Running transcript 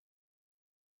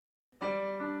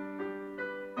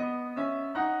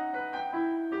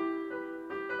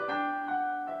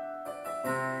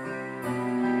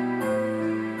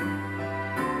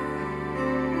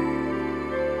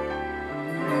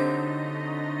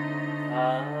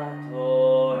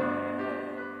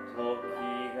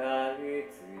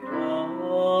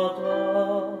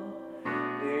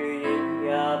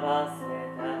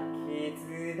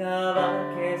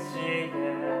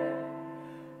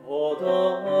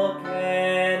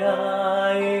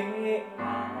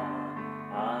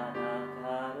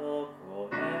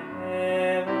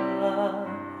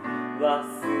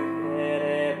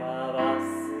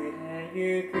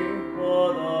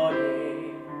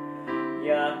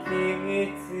き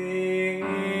つい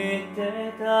て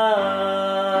た。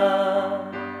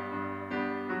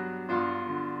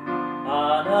あ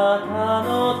なたの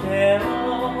手を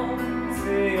強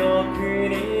く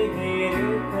握る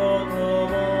こと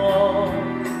も、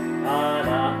あな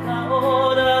たを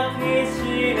抱きし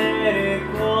める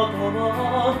ことも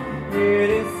許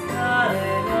され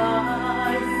な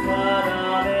い定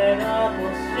めだと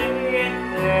知っ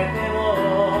てても、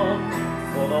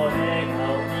その笑顔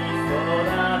にその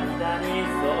涙に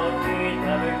そのひた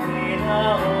むきな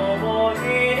想い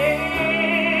に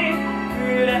触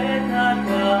れたか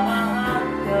っ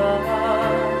た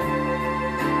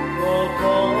心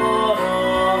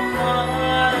か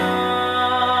ら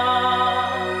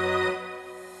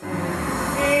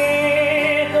愛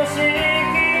し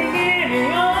き日々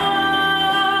よ、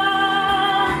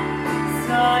さ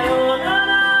よなら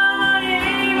は言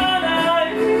わな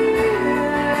いで、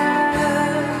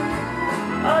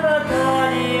あなた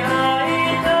に会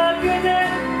いたくて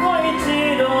もう一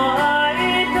度会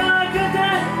いたくて、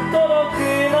届く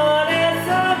まで叫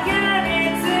び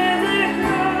続ける。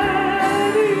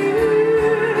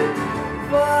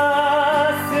忘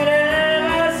れ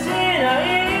はしない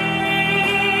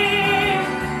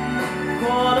こ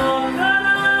の体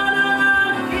が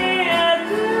消え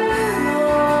ても、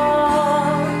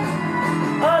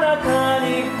あなたに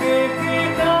吹く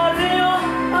風よ、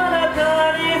あなた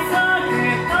に咲く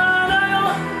花よ、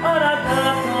あなた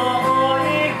と追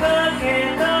いかけ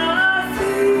出す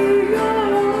よ。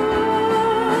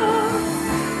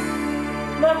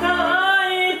また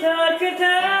会いたくて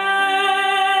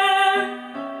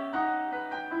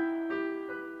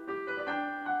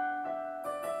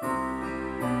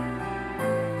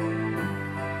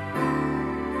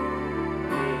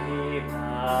今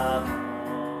も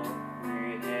胸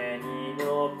に残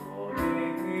る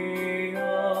よ、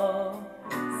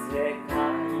世界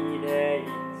で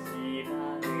一番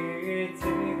美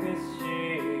し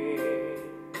い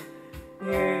夕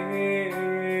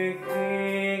日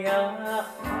が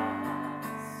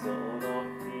その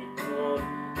瞳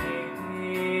に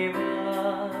は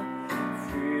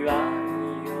不安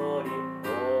より大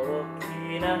き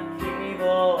な希望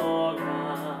が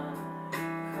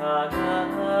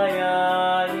輝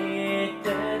いて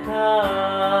た。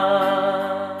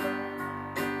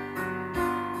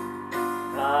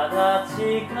ただ近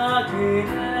くで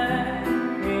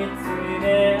見つめ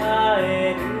合え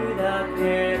るだけ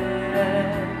で、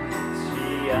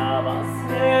幸せ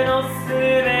のす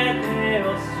べてを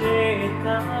知った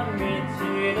道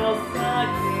の先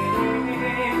に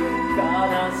悲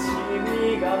しみ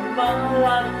が待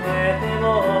ってても、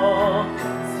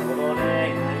その願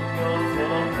いをそ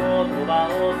の言葉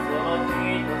をその一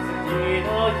筋の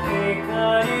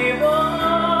光を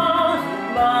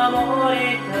守り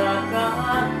たか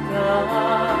った。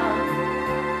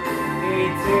い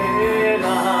つま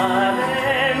で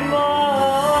も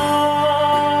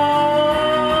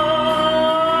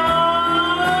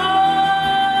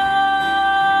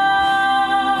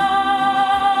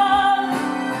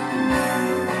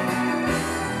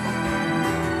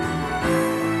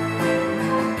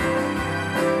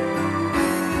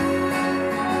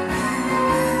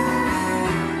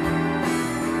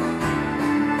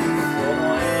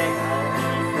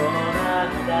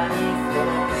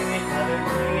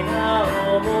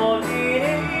思いに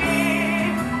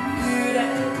触れ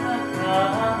たかった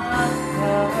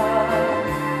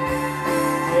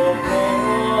心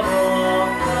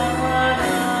から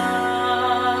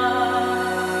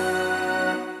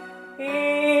愛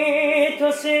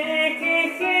し